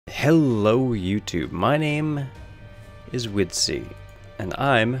Hello YouTube, my name is uidsea, and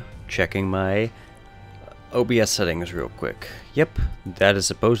I'm checking my OBS settings real quick. Yep, that is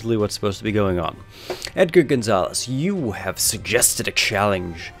supposedly what's supposed to be going on. Edgar Gonzalez, you have suggested a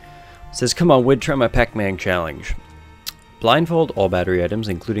challenge. It says, come on Wid, try my Pac-Man challenge. Blindfold all battery items,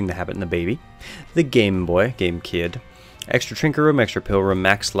 including the Habit and the Baby, the Game Boy, Game Kid, extra Trinket Room, extra Pill Room,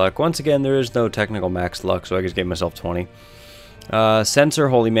 max luck. Once again, there is no technical max luck, so I just gave myself 20. Sensor,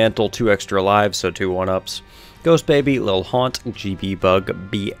 Holy Mantle, 2 extra lives, so 2 1-ups. Ghost Baby, Little Haunt, GB Bug,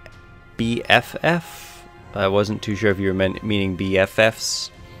 BFF. I wasn't too sure if you were meaning BFFs,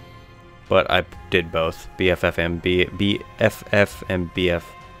 but I did both. BFF and BFF and BF.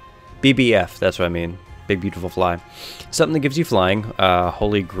 BBF, that's what I mean. Big Beautiful Fly. Something that gives you flying.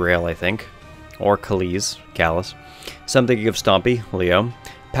 Holy Grail, I think. Or Callus. Something to give Stompy, Leo.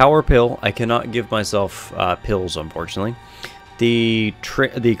 Power Pill. I cannot give myself pills, unfortunately. The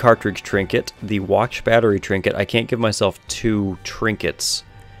cartridge trinket, the watch battery trinket. I can't give myself 2 trinkets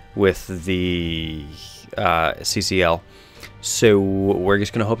with the CCL, so we're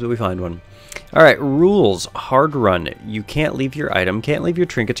just gonna hope that we find one. All right, rules: hard run. You can't leave your item, can't leave your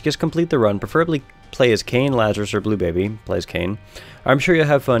trinkets. Just complete the run. Preferably play as Kane, Lazarus, or Blue Baby. Play as Kane. I'm sure you'll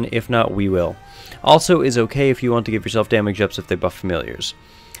have fun. If not, we will. Also, is okay if you want to give yourself damage ups if they buff familiars.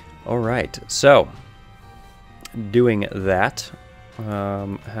 All right, so. Doing that,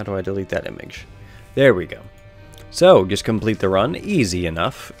 how do I delete that image? There we go. So, just complete the run. Easy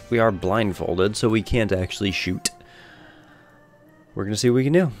enough. We are blindfolded, so we can't actually shoot. We're going to see what we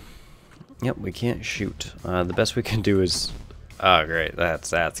can do. Yep, we can't shoot. The best we can do is... Oh, great. That's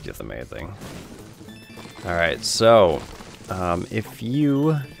just amazing. Alright, so, if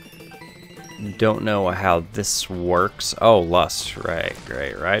you don't know how this works... Oh, Lust. Right,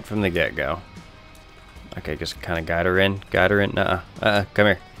 great. Right from the get-go. Okay, just kind of guide her in. Guide her in. Come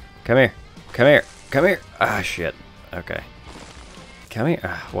here. Come here. Come here. Come here. Ah, shit. Okay. Come here.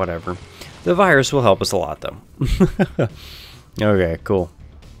 Ah, whatever. The virus will help us a lot, though. Okay, cool.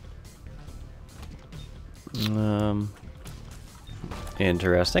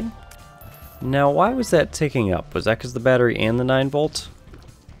 Interesting. Now, why was that ticking up? Was that because the battery and the 9 volts?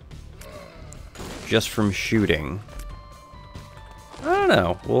 Just from shooting. I don't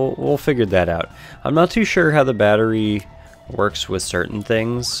know. We'll figure that out. I'm not too sure how the battery works with certain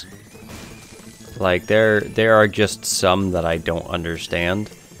things. Like there are just some that I don't understand.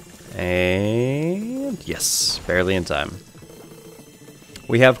 And yes, barely in time.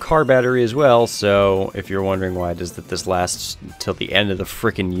 We have car battery as well, so if you're wondering why does this last till the end of the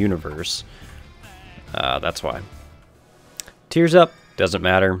frickin' universe, that's why. Tears up, doesn't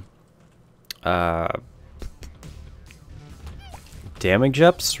matter. Damage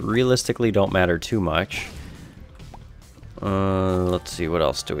ups realistically don't matter too much. Let's see, what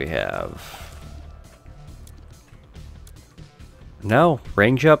else do we have? No,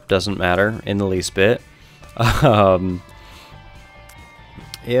 range up doesn't matter in the least bit.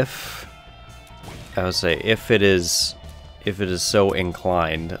 If it is so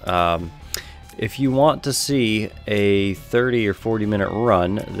inclined, if you want to see a 30 or 40 minute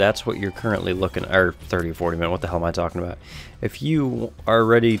run, that's what you're currently looking, or 30 or 40 minute, what the hell am I talking about? If you are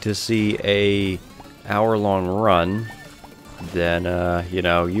ready to see a hour-long run, then, you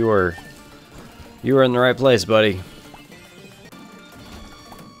know, you are in the right place, buddy.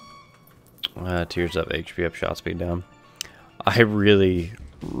 Tears up, HP up, shot speed down. I really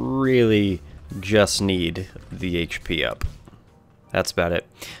just need the HP up. That's about it.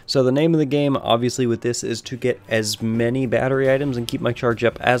 So the name of the game, obviously, with this is to get as many battery items and keep my charge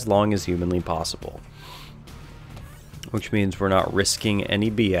up as long as humanly possible. Which means we're not risking any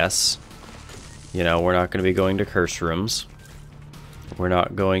BS. You know, we're not going to be going to curse rooms. We're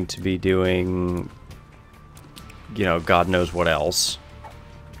not going to be doing, you know, God knows what else.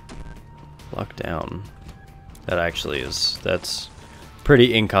 Lock down. That actually is, that's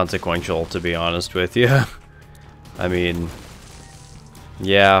pretty inconsequential, to be honest with you. I mean...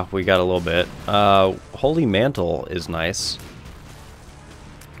 Yeah, we got a little bit. Holy Mantle is nice.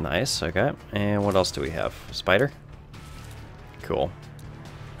 Nice, okay. And what else do we have? Spider? Cool.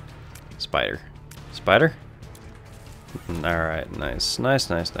 Spider. Spider? Alright, nice. Nice.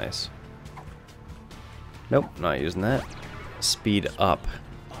 Nope, not using that. Speed up.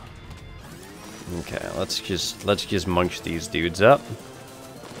 Okay, let's just munch these dudes up.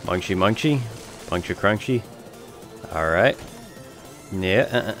 Munchy. Punchy crunchy. Alright.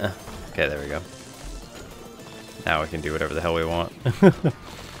 Yeah, Okay, there we go. Now we can do whatever the hell we want.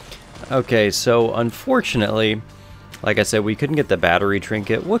 Okay, so unfortunately, like I said, we couldn't get the battery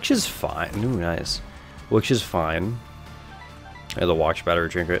trinket, which is fine. Ooh, nice. Which is fine. Yeah, the watch battery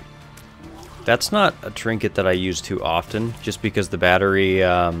trinket. That's not a trinket that I use too often, just because the battery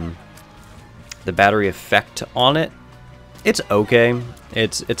effect on it, it's okay.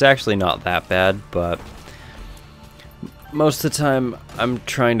 It's actually not that bad, but most of the time I'm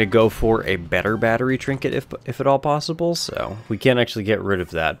trying to go for a better battery trinket if at all possible, so we can't actually get rid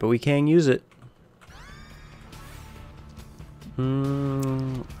of that, but we can use it.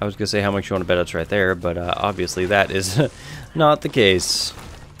 I was gonna say how much you want to bet it's right there, but obviously that is not the case.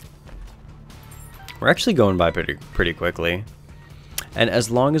 We're actually going by pretty quickly. And as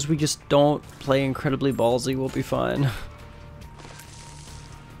long as we just don't play incredibly ballsy, we'll be fine.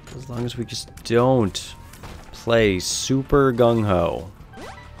 As long as we just don't play super gung-ho,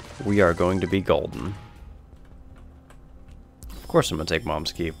 we are going to be golden. Of course I'm going to take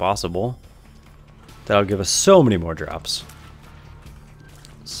Mom's Key if possible. That'll give us so many more drops.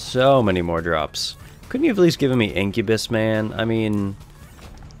 So many more drops. Couldn't you have at least given me Incubus, man? I mean,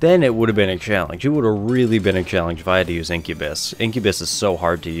 then it would have been a challenge. It would have really been a challenge if I had to use Incubus. Incubus is so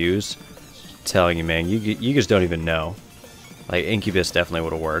hard to use. I'm telling you, man, you just don't even know. Like, Incubus definitely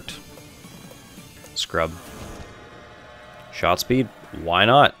would have worked. Scrub. Shot speed? Why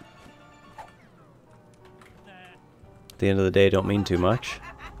not? At the end of the day, don't mean too much.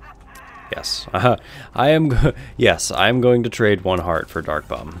 Yes. Yes, I am going to trade 1 heart for Dark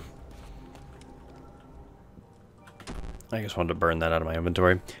Bomb. I just wanted to burn that out of my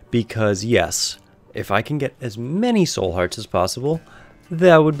inventory. Because, yes, if I can get as many soul hearts as possible,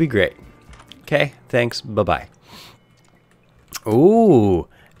 that would be great. Okay, thanks, bye-bye. Ooh,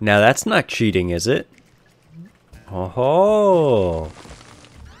 now that's not cheating, is it? Oh,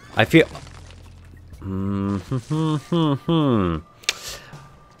 I feel...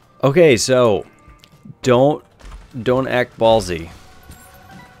 Okay, so don't act ballsy.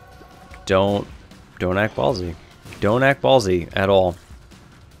 Don't act ballsy. Don't act ballsy at all.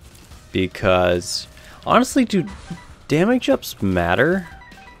 Because honestly, do damage ups matter?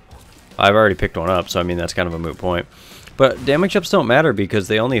 I've already picked one up, so I mean that's kind of a moot point. But damage ups don't matter because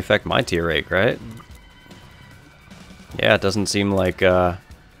they only affect my tier 8, right? Yeah, it doesn't seem like the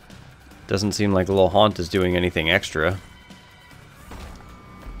little haunt is doing anything extra.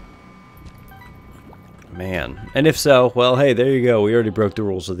 Man. And if so, well, hey, there you go. We already broke the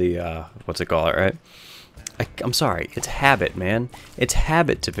rules of the, what's it called, right? I'm sorry. It's habit, man. It's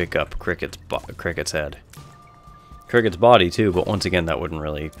habit to pick up Cricket's head. Cricket's body, too, but once again, that wouldn't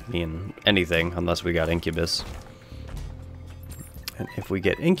really mean anything unless we got Incubus. And if we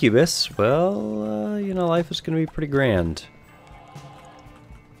get Incubus, well, you know, life is going to be pretty grand.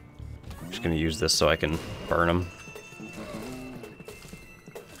 I'm just going to use this so I can burn him.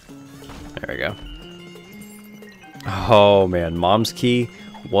 There we go. Oh man, Mom's Key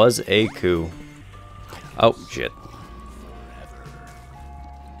was a coup. Oh shit.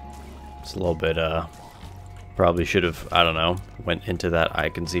 It's a little bit, probably should have, I don't know, went into that I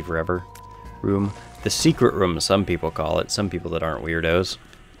Can See Forever room. The secret room, some people call it. Some people that aren't weirdos.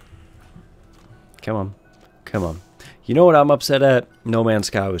 Come on. Come on. You know what I'm upset at? No Man's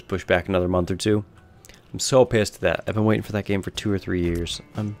Sky was pushed back another month or two. I'm so pissed at that. I've been waiting for that game for 2 or 3 years.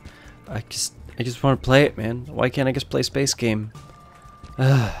 I just want to play it, man. Why can't I just play Space Game?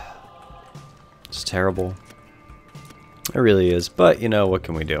 It's terrible. It really is. But, you know, what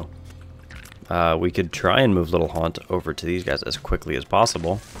can we do? We could try and move Little Haunt over to these guys as quickly as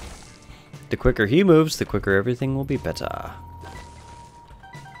possible. The quicker he moves, the quicker everything will be better.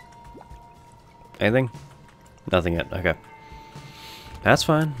 Anything? Nothing yet. Okay. That's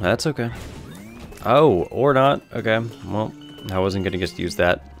fine. That's okay. Oh, or not. Okay. Well, I wasn't going to just use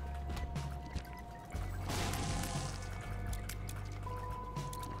that.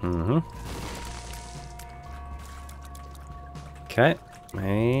 Okay,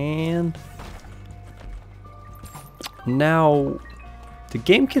 and now the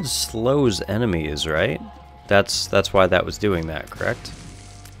game kid slows enemies, right? That's why that was doing that, correct?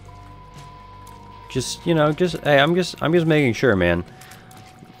 Just, you know, hey, I'm just making sure, man.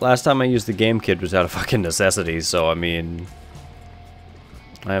 Last time I used the game kid was out of fucking necessity, so I mean,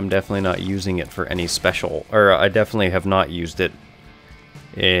 I am definitely not using it for any special, or I definitely have not used it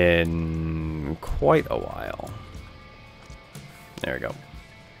in quite a while. There we go.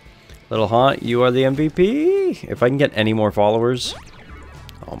 Little Haunt, you are the MVP. If I can get any more followers,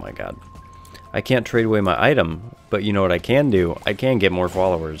 oh my god. I can't trade away my item, but you know what I can do? I can get more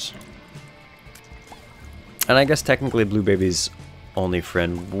followers. And I guess technically Blue Baby's only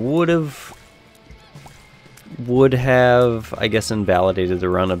friend would have, I guess, invalidated the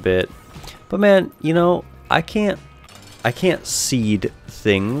run a bit. But man, you know, I can't seed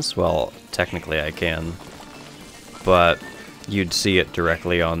things. Well, technically I can. But you'd see it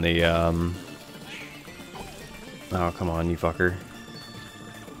directly on the, Oh, come on, you fucker.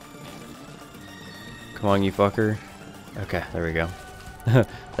 Come on, you fucker. Okay, there we go.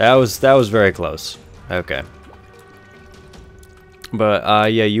 that was very close. Okay.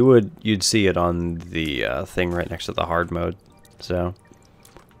 But, yeah, you'd see it on the, thing right next to the hard mode. So,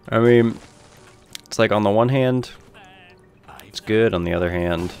 I mean, it's like on the one hand, it's good. On the other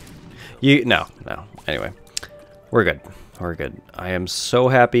hand, no. Anyway, we're good. We're good. I am so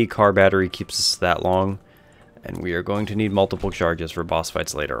happy car battery keeps us that long, and we are going to need multiple charges for boss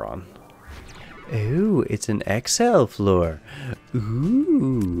fights later on. Ooh, it's an XL floor.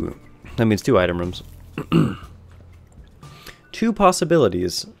 Ooh. That means 2 item rooms. 2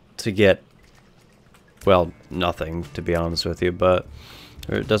 possibilities to get, well, nothing, to be honest with you, but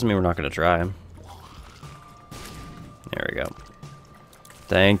it doesn't mean we're not going to try. There we go.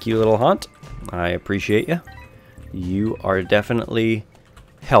 Thank you, little Hunt. I appreciate you. You are definitely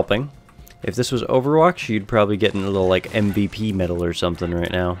helping. If this was Overwatch, you'd probably get a little, like, MVP medal or something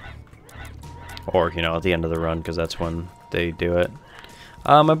right now. Or, you know, at the end of the run, because that's when they do it.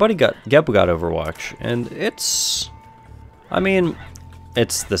 My buddy Gebu got Overwatch, and it's... I mean,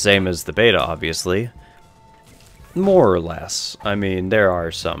 it's the same as the beta, obviously. More or less. I mean, there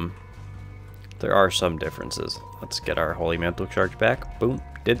are some differences. Let's get our Holy Mantle charge back. Boom.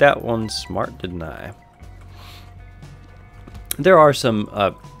 Did that one smart, didn't I? There are some,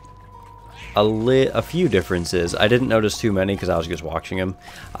 a few differences. I didn't notice too many because I was just watching them.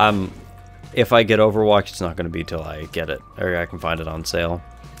 If I get Overwatch, it's not going to be till I get it, or I can find it on sale.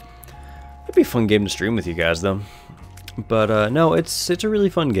 It'd be a fun game to stream with you guys, though. But, no, it's a really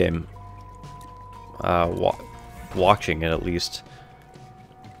fun game. Watching it, at least.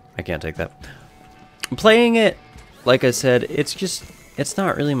 I can't take that. Playing it, like I said, it's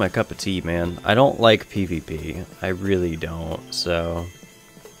not really my cup of tea, man. I don't like PvP. I really don't, so...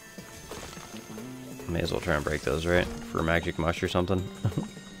 May as well try and break those, right? For a magic mush or something.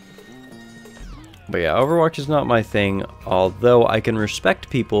 But yeah, Overwatch is not my thing, although I can respect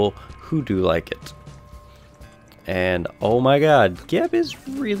people who do like it. And, oh my god, Geb is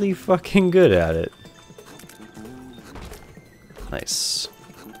really fucking good at it. Nice.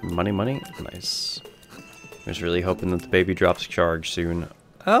 Money, money? Nice. I was really hoping that the baby drops charge soon.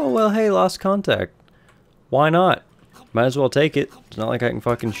 Oh, well, hey, lost contact. Why not? Might as well take it. It's not like I can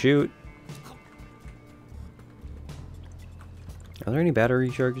fucking shoot. Are there any battery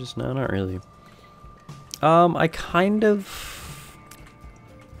charges? No, not really. I kind of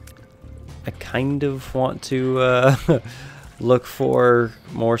want to, look for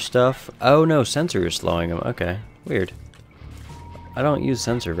more stuff. Oh, no, sensor is slowing him. Okay, weird. I don't use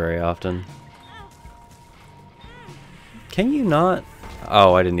sensor very often. Can you not?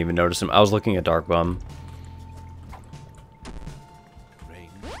 Oh, I didn't even notice him. I was looking at Dark Bum.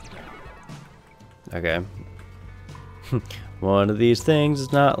 Okay. One of these things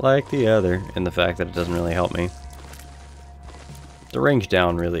is not like the other, in the fact that it doesn't really help me. The range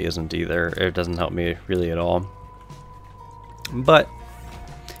down really isn't either. It doesn't help me really at all. But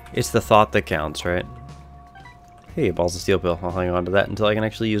it's the thought that counts, right? Hey, balls of steel pill. I'll hang on to that until I can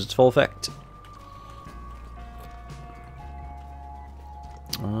actually use its full effect.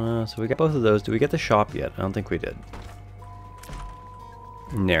 So we got both of those. Did we get the shop yet? I don't think we did.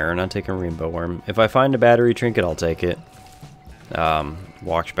 No, we're not taking Rainbow Worm. If I find a battery trinket, I'll take it.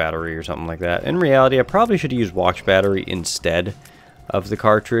 Watch battery or something like that. In reality, I probably should use watch battery instead of the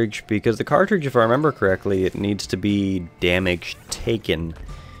cartridge, because the cartridge, if I remember correctly, it needs to be damage taken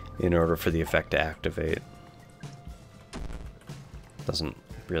in order for the effect to activate. Doesn't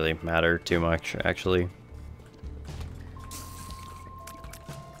really matter too much, actually.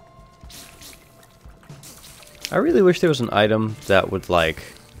 I really wish there was an item that would, like,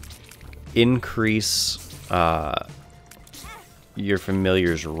 increase your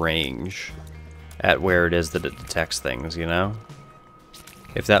familiar's range at where it is that it detects things, you know?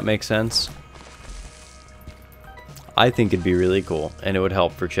 If that makes sense. I think it'd be really cool, and it would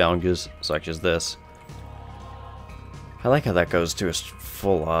help for challenges such as this. I like how that goes to a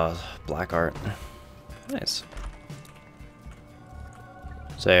full black art. Nice.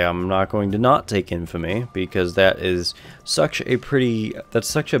 Say, I'm not going to not take Infamy, because that is such a that's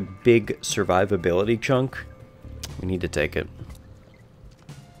such a big survivability chunk. We need to take it.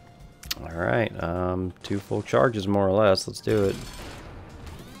 Alright, 2 full charges more or less. Let's do it.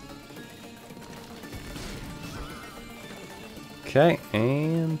 Okay,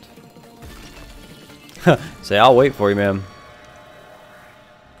 and... Say, I'll wait for you, man.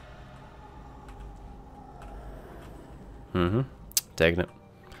 Taking it.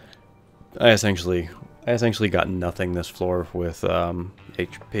 I essentially I essentially got nothing this floor with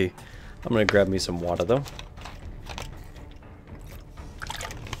HP. I'm gonna grab me some water though.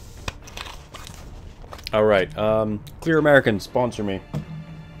 Alright, Clear American, sponsor me.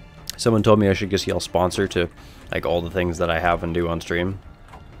 Someone told me I should just yell sponsor to like all the things that I have and do on stream.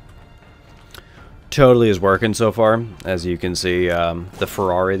 Totally is working so far. As you can see, the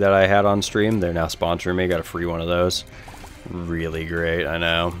Ferrari that I had on stream, they're now sponsoring me. Got a free one of those. Really great, I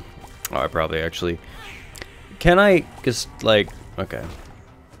know. Oh, I probably actually... Can I just, like... Okay.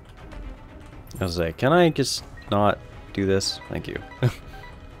 I was like, can I just not do this? Thank you.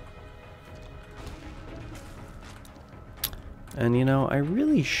 And, you know, I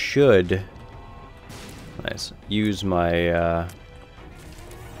really should... Nice. Use my,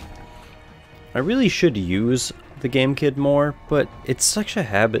 I really should use the Game Kid more, but it's such a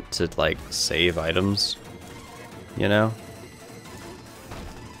habit to, like, save items, you know?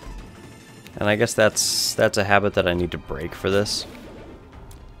 And I guess that's a habit that I need to break for this.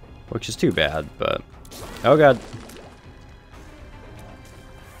 Which is too bad, but... Oh god.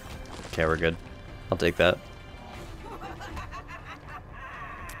 Okay, we're good. I'll take that.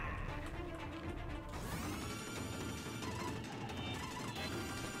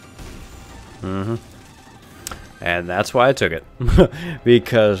 And that's why I took it.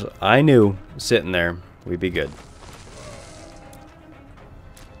 Because I knew, sitting there, we'd be good.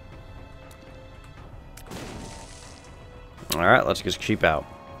 Alright, let's just cheap out.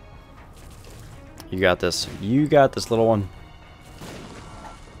 You got this. You got this, little one.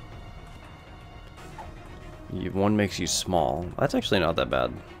 One makes you small. That's actually not that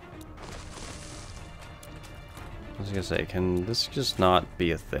bad. I was gonna say, can this just not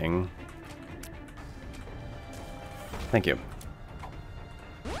be a thing? Thank you.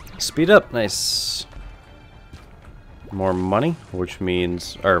 Speed up, nice. More money, which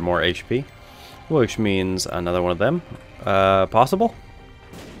means, or more HP, which means another one of them. Possible?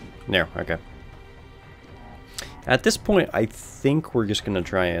 No, okay. At this point, I think we're just gonna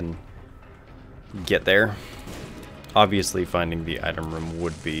try and get there. Obviously, finding the item room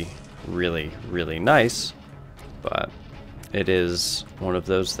would be really, really nice, but it is one of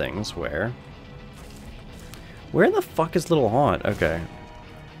those things where... Where the fuck is Little Haunt? Okay.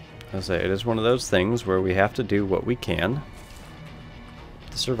 I say it is one of those things where we have to do what we can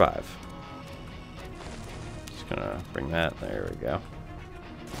to survive. Just gonna bring that. There we go.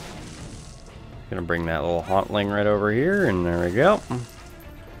 Gonna bring that little hauntling right over here, and there we go.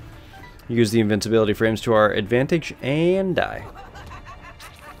 Use the invincibility frames to our advantage and die.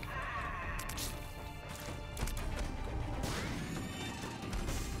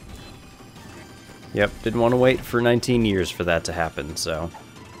 Yep, didn't want to wait for 19 years for that to happen, so...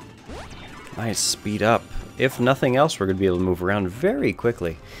 Nice, speed up. If nothing else, we're going to be able to move around very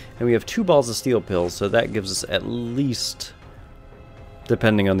quickly. And we have 2 balls of steel pills, so that gives us at least,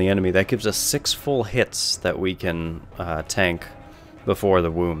 depending on the enemy, that gives us 6 full hits that we can tank before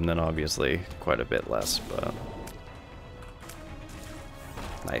the womb. Then obviously quite a bit less, but...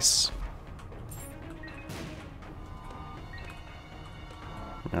 Nice.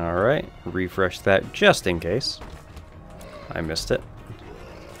 Alright, refresh that just in case. I missed it.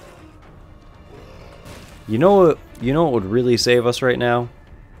 You know what would really save us right now?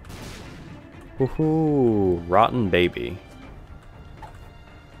 Woohoo! Rotten Baby.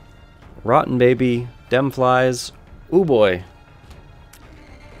 Rotten Baby, Dem Flies. Ooh boy.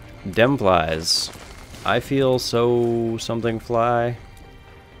 Dem Flies. I feel so something fly.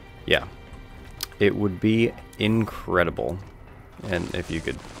 Yeah. It would be incredible. And if you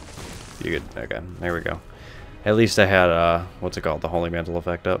could, okay, there we go. At least I had, what's it called, the Holy Mantle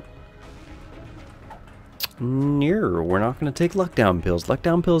effect up. No, we're not going to take luck down pills. Luck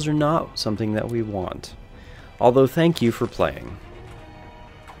down pills are not something that we want. Although, thank you for playing.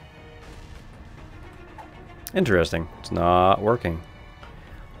 Interesting. It's not working.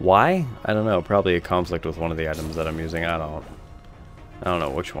 Why? I don't know. Probably a conflict with one of the items that I'm using. I don't know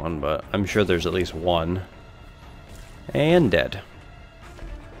which one, but I'm sure there's at least one. And dead.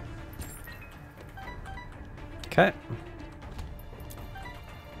 Okay.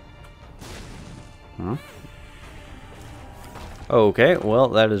 Okay, well,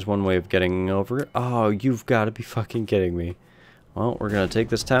 that is one way of getting over it. Oh, you've got to be fucking kidding me. Well, we're going to take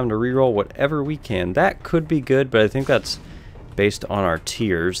this time to reroll whatever we can. That could be good, but I think that's based on our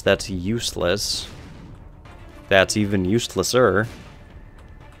tiers. That's useless. That's even uselesser.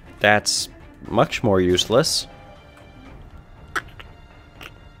 That's much more useless.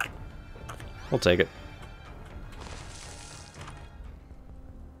 We'll take it.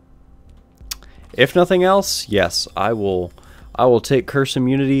 If nothing else, yes, I will take curse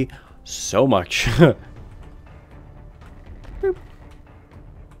immunity so much.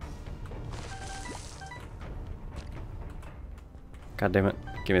 God damn it.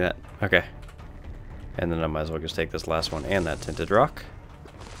 Give me that. Okay. And then I might as well just take this last one and that tinted rock.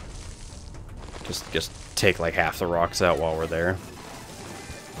 Just take like half the rocks out while we're there.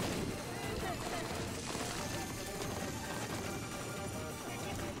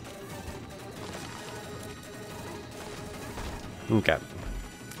 Okay.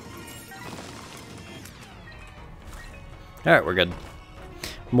 Alright, we're good.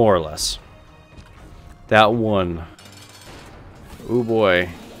 More or less. That one. Oh boy.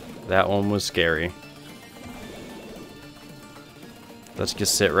 That one was scary. Let's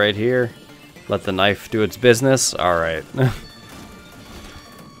just sit right here. Let the knife do its business. Alright.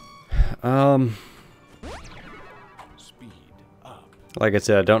 Speed up. Like I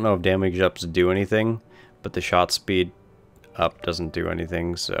said, I don't know if damage ups do anything, but the shot speed up doesn't do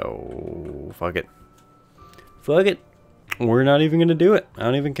anything, so fuck it. Fuck it. We're not even gonna do it. I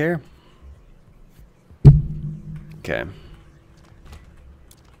don't even care. Okay.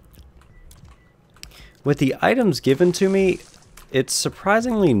 With the items given to me, it's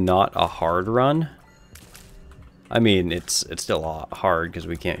surprisingly not a hard run. I mean, it's still hard because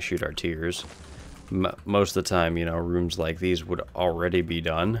we can't shoot our tiers. Most of the time, you know, rooms like these would already be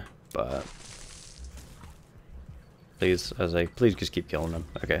done, but please, please just keep killing them.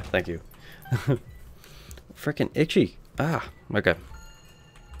 Okay, thank you. Freaking itchy. Ah, okay.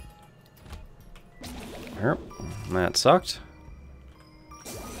 Yep, that sucked.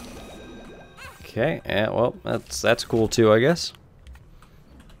 Okay, yeah, well, that's cool too, I guess.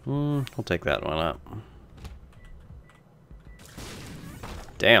 We'll take that one up.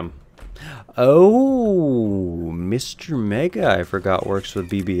 Damn. Oh, Mr. Mega, I forgot works with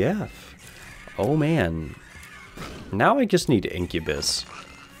BBF. Oh man. Now I just need Incubus.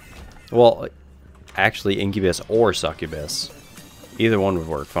 Well, actually Incubus or Succubus. Either one would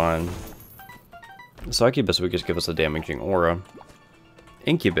work fine. Succubus would just give us a damaging aura.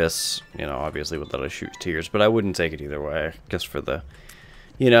 Incubus, you know, obviously would let us shoot tiers, but I wouldn't take it either way. Just for the,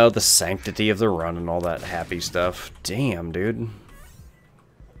 you know, the sanctity of the run and all that happy stuff. Damn, dude.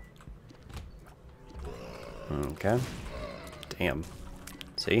 Okay. Damn.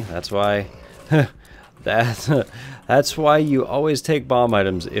 See, that's why... That's why you always take bomb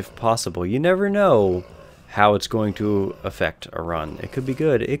items if possible. You never know how it's going to affect a run. It could be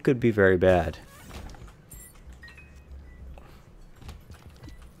good. It could be very bad.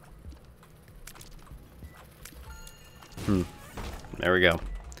 There we go.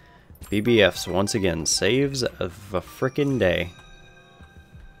 BBFs once again. Saves of a frickin' day.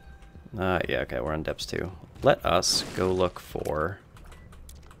 Yeah, okay, we're on depths 2. Let us go look for...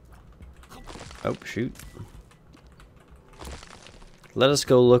 Oh, shoot. Let us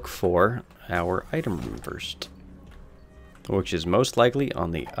go look for our item room first. Which is most likely on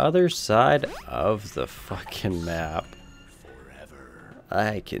the other side of the fucking map. Forever.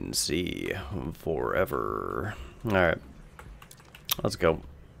 I can see forever. Alright. Let's go.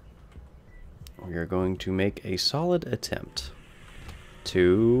 We are going to make a solid attempt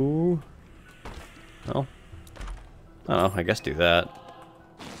to... Well, I don't know, I guess do that.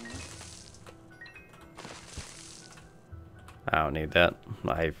 I don't need that.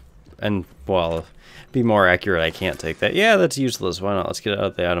 And, well, be more accurate, I can't take that. Yeah, that's useless. Why not? Let's get it out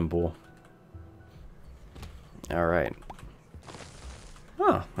of the item pool. Alright.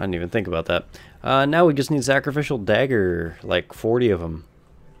 Oh, I didn't even think about that. Now we just need sacrificial dagger, like 40 of them.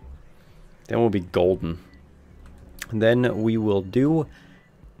 Then we'll be golden. And then we will do...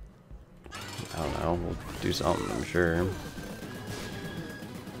 I don't know, we'll do something, I'm sure.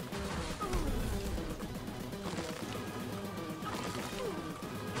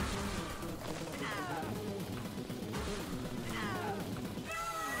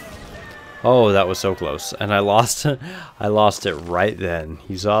 Oh, that was so close. And I lost it right then.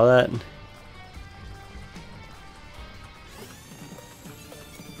 You saw that?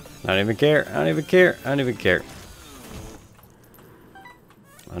 I don't even care. I don't even care. I don't even care.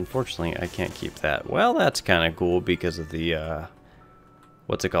 Unfortunately, I can't keep that. Well, that's kind of cool because of the,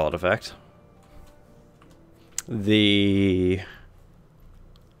 what's it called effect? The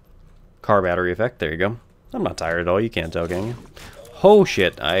car battery effect. There you go. I'm not tired at all. You can't tell, can you? Oh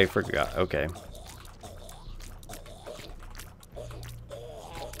shit, I forgot. Okay.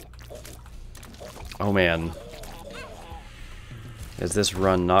 Oh man. Is this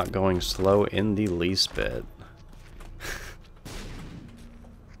run not going slow in the least bit?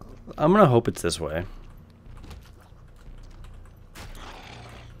 I'm gonna hope it's this way.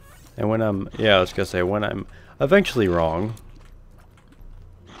 And when I'm... Yeah, I was gonna say, when I'm eventually wrong...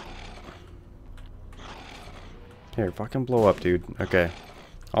 Here, fucking blow up, dude. Okay.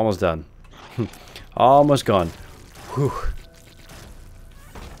 Almost done. Almost gone. Whew.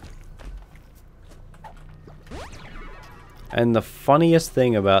 And the funniest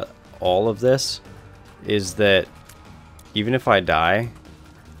thing about all of this is that even if I die,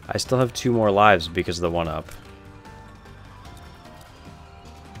 I still have 2 more lives because of the 1-up.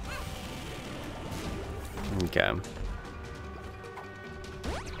 Okay.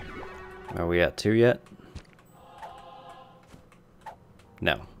 Are we at 2 yet?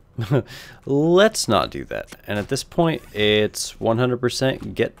 No. Let's not do that. And at this point, it's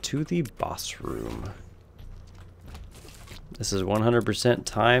 100% get to the boss room. This is 100%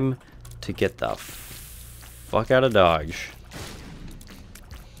 time to get the fuck out of Dodge.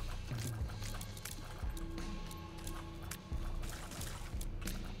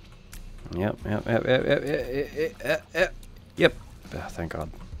 Yep. Oh, thank God.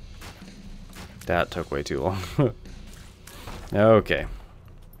 That took way too long. Okay.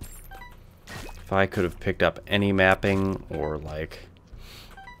 If I could have picked up any mapping or like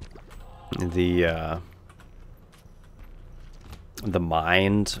the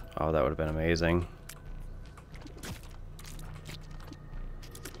mind, oh, that would have been amazing.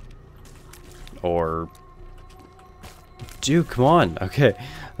 Or, dude, come on. Okay,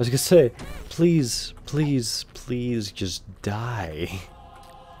 I was gonna say, please, please, please, just die.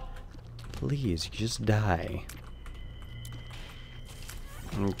 Please, just die.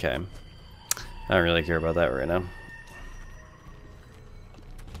 Okay. I don't really care about that right now.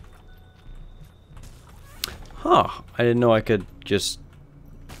 Huh. I didn't know I could just...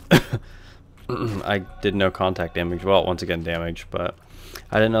 I didn't know contact damage. Well, once again, damage, but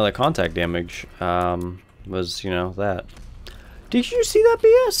I didn't know that contact damage was, you know, that. Did you see that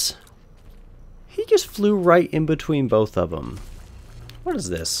BS? He just flew right in between both of them. What is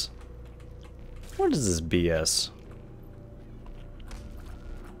this? What is this BS?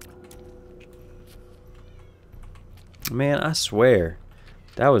 Man, I swear,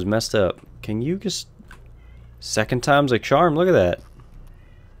 that was messed up. Can you just... Second time's a charm, look at that.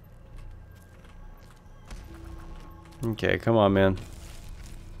 Okay, come on, man.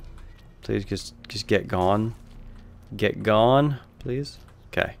 Please just get gone. Get gone, please.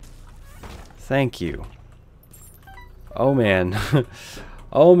 Okay. Thank you. Oh, man.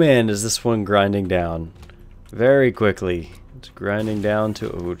 Oh, man, is this one grinding down. Very quickly. It's grinding down to...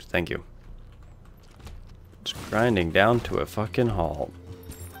 Oh, thank you. It's grinding down to a fucking halt.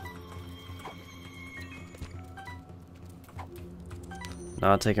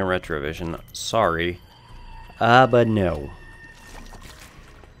 Not taking retrovision. Sorry. But no.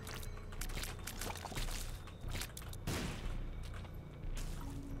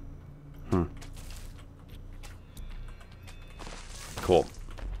 Cool.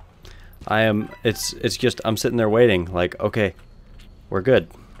 It's just, I'm sitting there waiting, like, okay, we're good.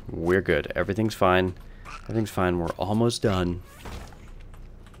 We're good. Everything's fine. Everything's fine. We're almost done.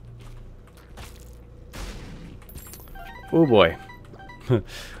 Oh boy.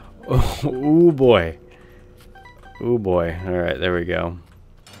 Oh boy. Oh boy. Alright, there we go.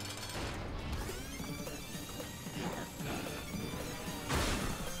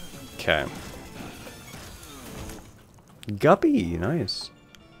 Okay. Guppy, nice.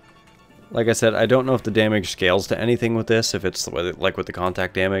 Like I said, I don't know if the damage scales to anything with this, if it's like with the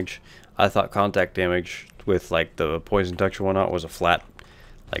contact damage. I thought contact damage with like the poison touch or whatnot was a flat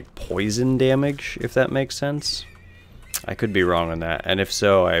like poison damage, if that makes sense. I could be wrong on that, and if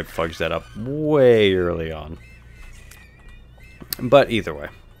so, I fudged that up way early on. But either way.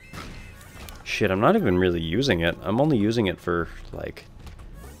 Shit, I'm not even really using it. I'm only using it for like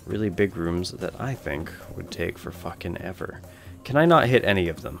really big rooms that I think would take for fucking ever. Can I not hit any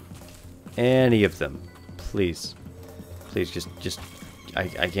of them? Any of them. Please. Please, just... I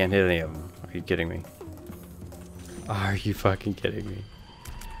can't hit any of them. Are you kidding me? Are you fucking kidding me?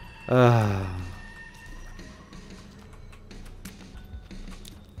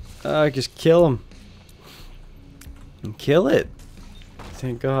 Just kill him. Kill it.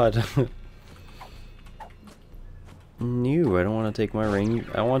 Thank God. No, I don't want to take my range.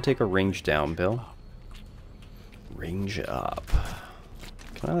 I want to take a range down, Bill. Range up.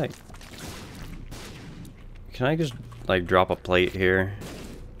 Can I just like drop a plate here?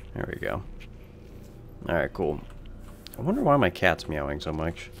 There we go. Alright, cool. I wonder why my cat's meowing so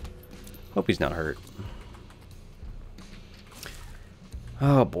much. Hope he's not hurt.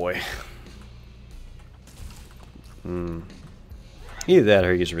 Oh boy. Either that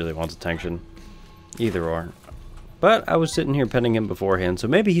or he just really wants attention. Either or. But I was sitting here petting him beforehand, so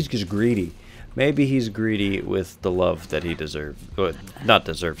maybe he's just greedy. Maybe he's greedy with the love that he deserves. Well, not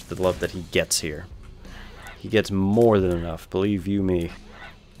deserves, the love that he gets here. He gets more than enough, believe you me.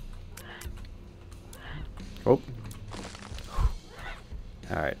 Oh.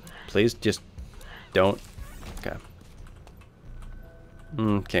 Alright, please just don't. Okay.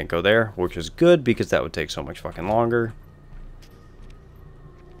 Can't go there, which is good because that would take so much fucking longer.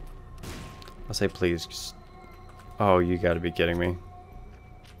 I'll say please. Just... Oh, you gotta be kidding me.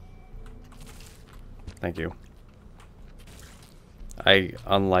 Thank you.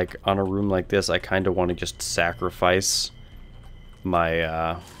 Unlike on a room like this, I kind of want to just sacrifice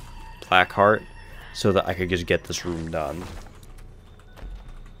my black heart so that I could just get this room done.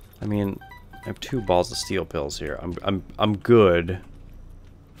 I mean, I have 2 balls of steel pills here. I'm good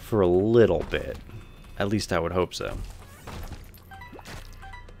for a little bit. At least I would hope so.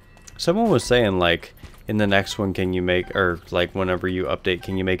 Someone was saying, like, in the next one, can you make, or like whenever you update,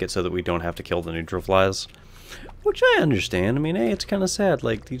 can you make it so that we don't have to kill the neutral flies? Which I understand. I mean, hey, it's kind of sad.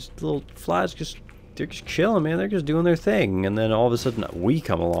 Like, these little flies they're just chilling, man. They're just doing their thing. And then all of a sudden we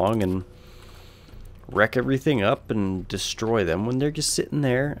come along and wreck everything up and destroy them when they're just sitting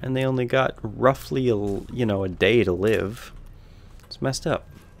there and they only got roughly, a day to live. It's messed up.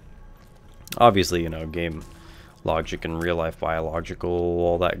 Obviously, game logic and real life biological,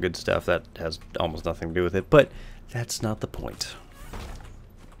 all that good stuff, that has almost nothing to do with it. But that's not the point.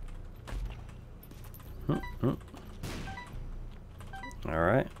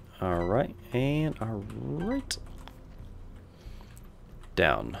 Alright, and alright.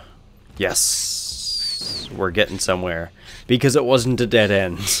 Down. Yes! We're getting somewhere. Because it wasn't a dead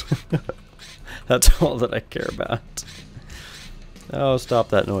end. That's all that I care about. Oh, stop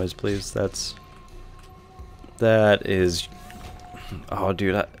that noise, please. That is... Oh,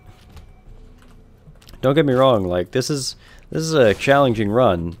 dude. Don't get me wrong, like, this is a challenging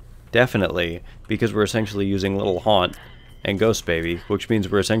run. Definitely. Because we're essentially using Little Haunt and Ghost Baby, which means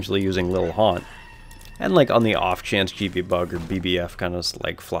we're essentially using Little Haunt. And like on the off chance GB Bug or BBF kind of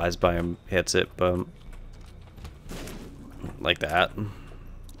like flies by him, hits it, but like that.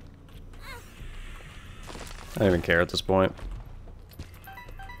 I don't even care at this point.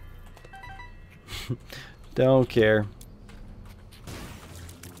 Don't care.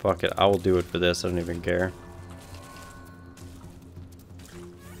 Fuck it, I will do it for this, I don't even care.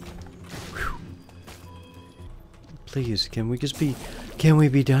 Please, can we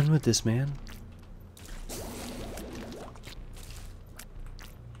be done with this, man?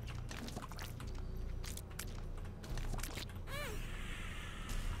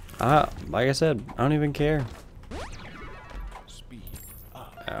 Like I said, I don't even care. Speed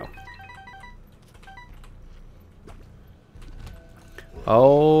up. Ow.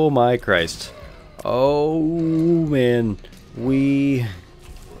 Oh my Christ. Oh man. We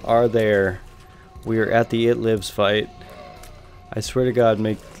are there. We are at the It Lives fight. I swear to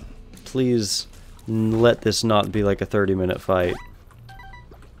God, please let this not be like a 30-minute fight.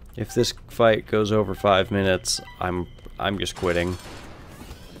 If this fight goes over 5 minutes, I'm just quitting.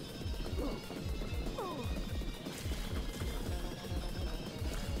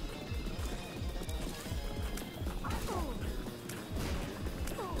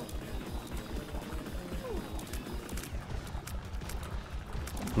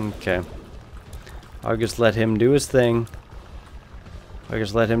 Okay. I'll just let him do his thing.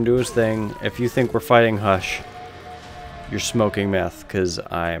 If you think we're fighting Hush, you're smoking meth, because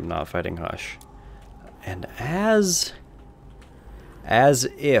I am not fighting Hush. And as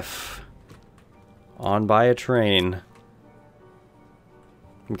if on by a train.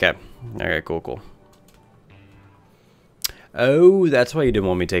 Okay. Alright, cool. Oh, that's why you didn't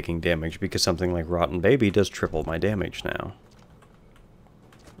want me taking damage, because something like Rotten Baby does triple my damage now.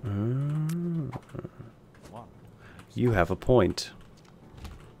 You have a point.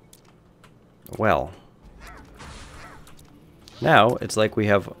 Well. Now, it's like we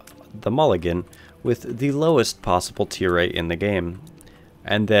have the mulligan with the lowest possible tier rate in the game.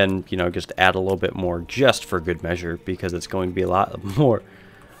 And then, just add a little bit more just for good measure, because it's going to be a lot more.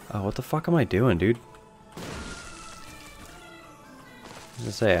 Oh, what the fuck am I doing, dude? I was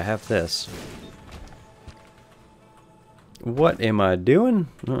gonna say, I have this. What am I doing?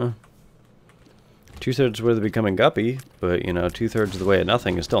 2/3 of the way to becoming guppy, but 2/3 of the way to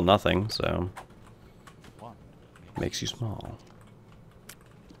nothing is still nothing, so makes you small.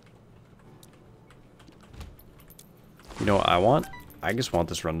 You know what I want? I just want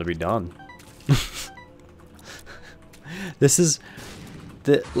this run to be done. This is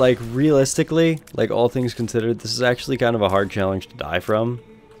like realistically, like all things considered, this is actually kind of a hard challenge to die from.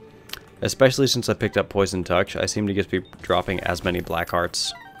 Especially since I picked up Poison Touch, I seem to just be dropping as many black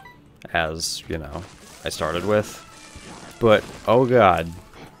hearts as, I started with. But, oh god.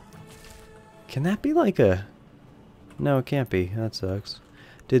 Can that be like a... No, it can't be. That sucks.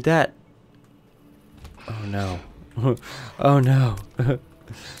 Did that... Oh no. Oh no.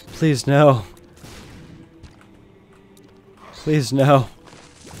 Please no. Please no.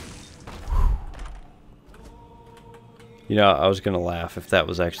 You know, I was gonna laugh if that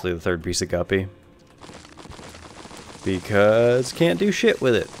was actually the third piece of guppy. Because can't do shit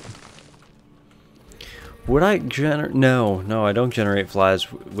with it. Would I generate... No, I don't generate flies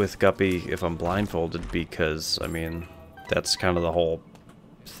with guppy if I'm blindfolded because, I mean, that's kind of the whole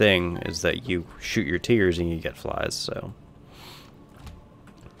thing, is that you shoot your tears and you get flies, so...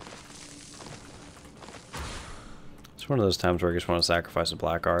 It's one of those times where I just want to sacrifice a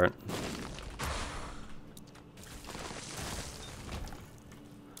black art.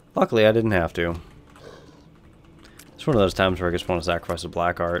 Luckily, I didn't have to. It's one of those times where I just want to sacrifice a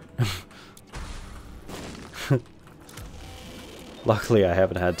black art. Luckily, I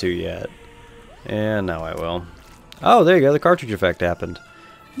haven't had to yet. And now I will. Oh, there you go. The cartridge effect happened.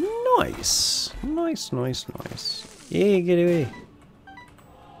 Nice. Nice. Yeah, get away.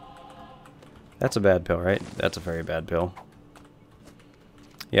 That's a bad pill, right? That's a very bad pill.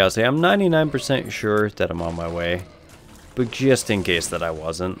 Yeah, see, I'm 99% sure that I'm on my way. But just in case that I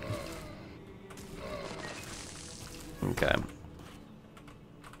wasn't. Okay.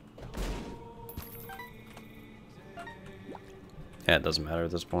 Yeah, it doesn't matter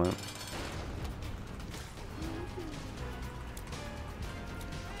at this point.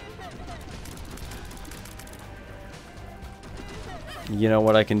 You know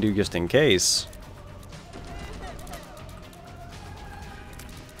what I can do just in case?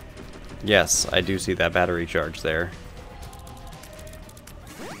 Yes, I do see that battery charge there.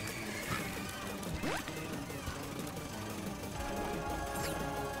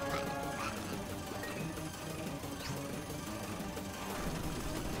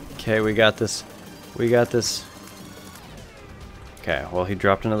 Okay, we got this. We got this. Okay, well, he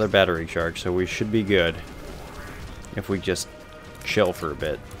dropped another battery charge, so we should be good. If we just chill for a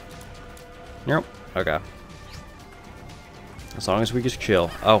bit. Nope. Okay. As long as we just chill.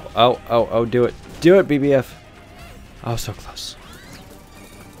 Oh, do it. Do it, BBF. Oh, so close.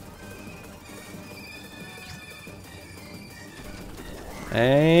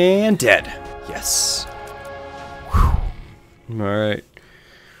 And dead. Yes. Whew. Alright.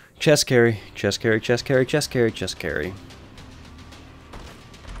 Chest carry. Chest carry, chest carry, chest carry, chest carry.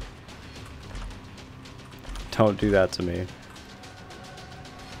 Don't do that to me.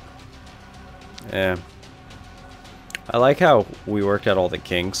 Yeah. I like how we worked out all the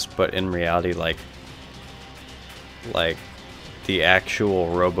kinks, but in reality, like the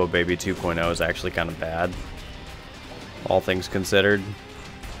actual Robo Baby 2.0 is actually kind of bad. All things considered.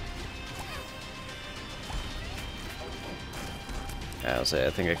 I'll say I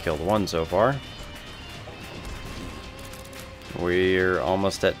think I killed one so far. We're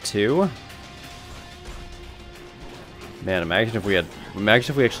almost at 2. Man, imagine if we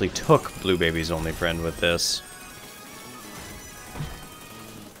actually took Blue Baby's only friend with this.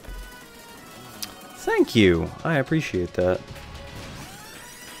 Thank you. I appreciate that.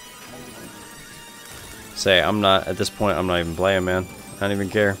 Say, I'm not, at this point, I'm not even playing, man. I don't even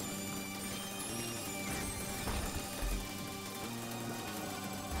care.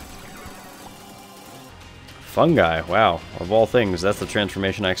 Fungi, wow. Of all things, that's the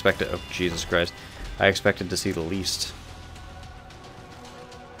transformation I expected. Oh, Jesus Christ. I expected to see the least.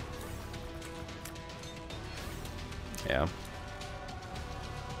 Yeah.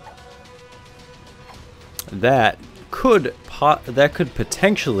 That could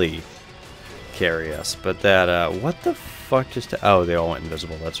potentially carry us, but that, what the fuck just... Oh, they all went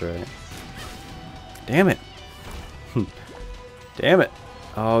invisible, that's right. Damn it. Damn it.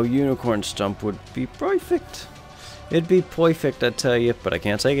 Oh, unicorn stump would be perfect. It'd be perfect, I tell you, but I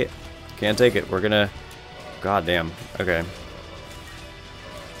can't take it. Can't take it. We're gonna... Goddamn. Okay.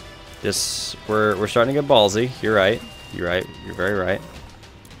 We're starting to get ballsy. You're right. You're right. You're very right.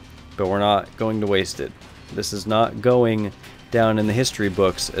 But we're not going to waste it. This is not going down in the history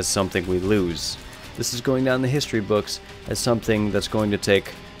books as something we lose. This is going down in the history books as something that's going to take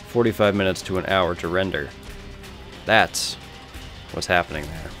 45 minutes to an hour to render. That's what's happening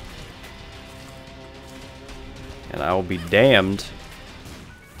there. And I will be damned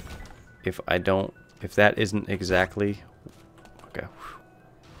if that isn't exactly... Okay.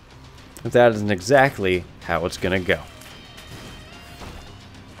 If that isn't exactly how it's gonna go.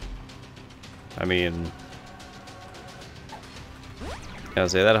 I mean... I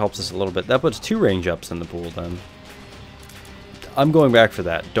would say that helps us a little bit. That puts 2 range ups in the pool then. I'm going back for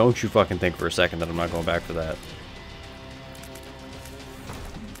that. Don't you fucking think for a second that I'm not going back for that.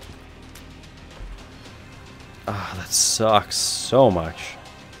 Ah, that sucks so much.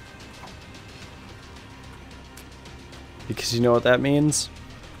 Because you know what that means?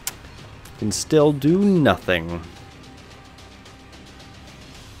 Can still do nothing.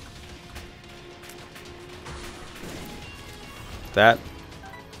 That...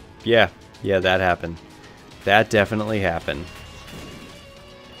 Yeah, that happened. That definitely happened.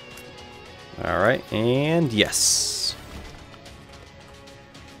 Alright, and yes.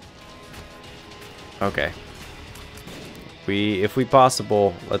 Okay. If we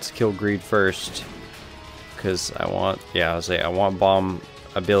possible, let's kill Greed first. Because I want, yeah, I want bomb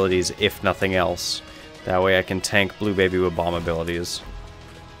abilities, if nothing else. That way I can tank Blue Baby with bomb abilities.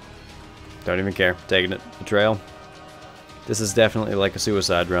 Don't even care. Taking it. Betrayal. This is definitely like a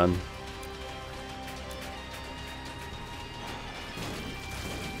suicide run.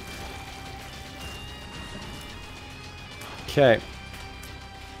 Okay.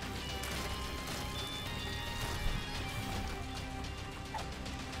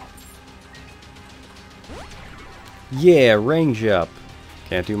 Yeah, range up.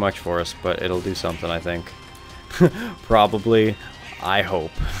 Can't do much for us, but it'll do something, I think. Probably. I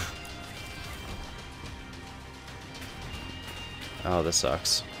hope. Oh, this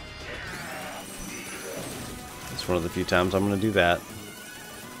sucks. It's one of the few times I'm gonna do that.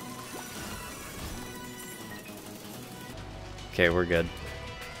 Okay, we're good.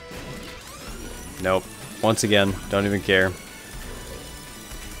 Nope. Once again, don't even care.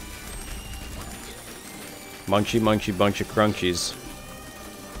 Munchy, munchy, bunch of crunchies.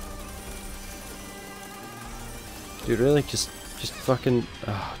 Dude, really? Just fucking...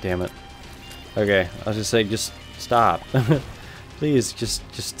 Oh, damn it. Okay, I was just saying, just stop. Please,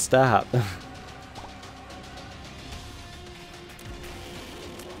 just stop.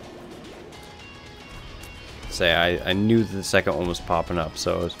 Say, I knew that the second one was popping up,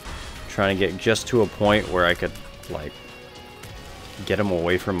 so I was trying to get just to a point where I could, like, get him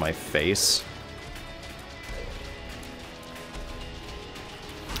away from my face.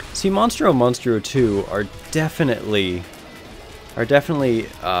 See, Monstro and Monstro 2 are definitely or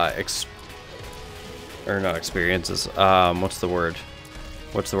not experiences, what's the word?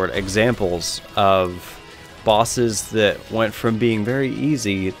 Examples of bosses that went from being very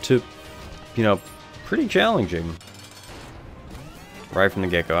easy to, you know, pretty challenging. Right from the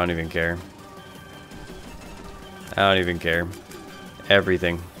get-go, I don't even care. I don't even care.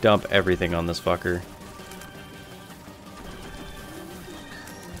 Everything. Dump everything on this fucker.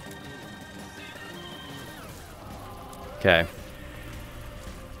 Okay.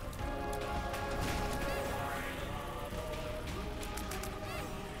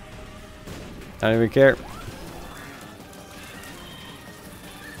 I don't even care.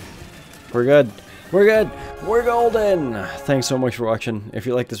 We're good. We're good. We're golden. Thanks so much for watching. If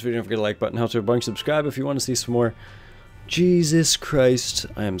you like this video, don't forget to like button. Helps a bunch. Subscribe if you want to see some more. Jesus Christ.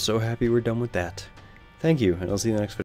 I am so happy we're done with that. Thank you, and I'll see you in the next video.